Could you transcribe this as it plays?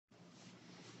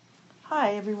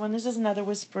Hi everyone, this is another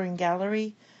Whispering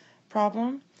Gallery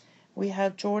problem. We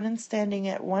have Jordan standing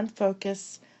at one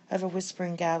focus of a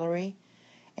Whispering Gallery,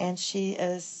 and she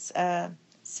is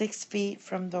 6 feet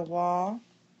from the wall.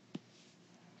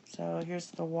 So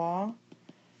here's the wall.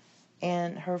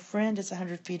 And her friend is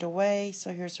 100 feet away,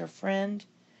 so here's her friend.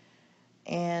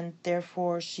 And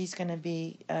therefore she's going to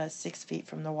be 6 feet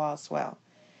from the wall as well.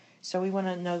 So we want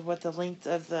to know what the length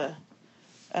of the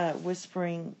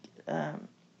Whispering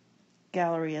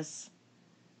Gallery is.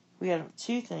 We have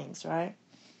two things, right?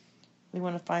 We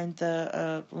want to find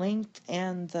the length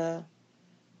and the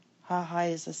how high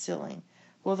is the ceiling.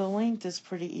 Well, the length is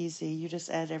pretty easy. You just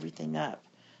add everything up.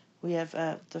 We have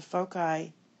the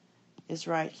foci is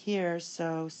right here,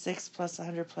 so 6 plus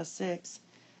 100 plus 6.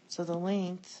 So the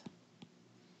length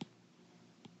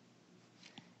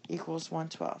equals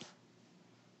 112.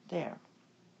 There.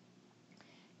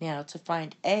 Now to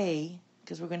find A,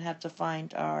 because we're going to have to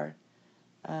find our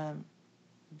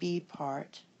B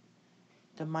part,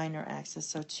 the minor axis.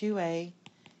 So 2A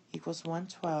equals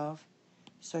 112.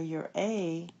 So your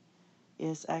A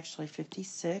is actually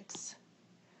 56.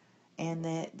 And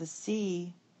the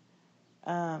C,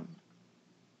 the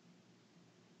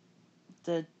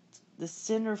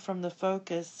center from the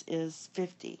focus is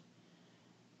 50.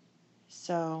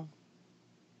 So,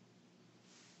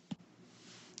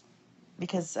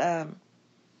 because if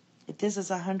this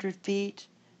is 100 feet,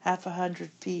 half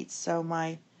 100 feet, so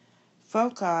my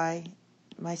foci,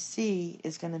 my C,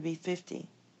 is going to be 50.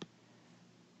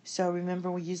 So remember,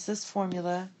 we use this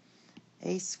formula,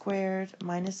 A squared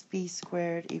minus B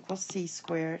squared equals C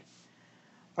squared.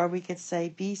 Or we could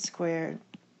say B squared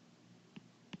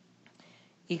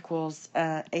equals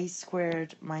A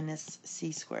squared minus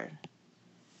C squared.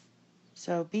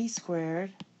 So B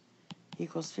squared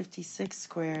equals 56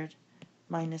 squared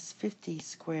minus 50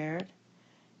 squared.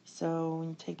 So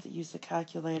when you use the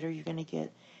calculator, you're going to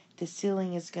get the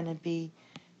ceiling is going to be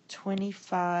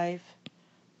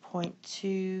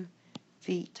 25.2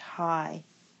 feet high.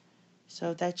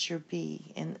 So that's your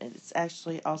B, and it's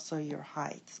actually also your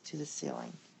height to the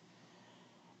ceiling.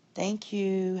 Thank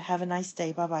you. Have a nice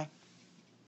day. Bye-bye.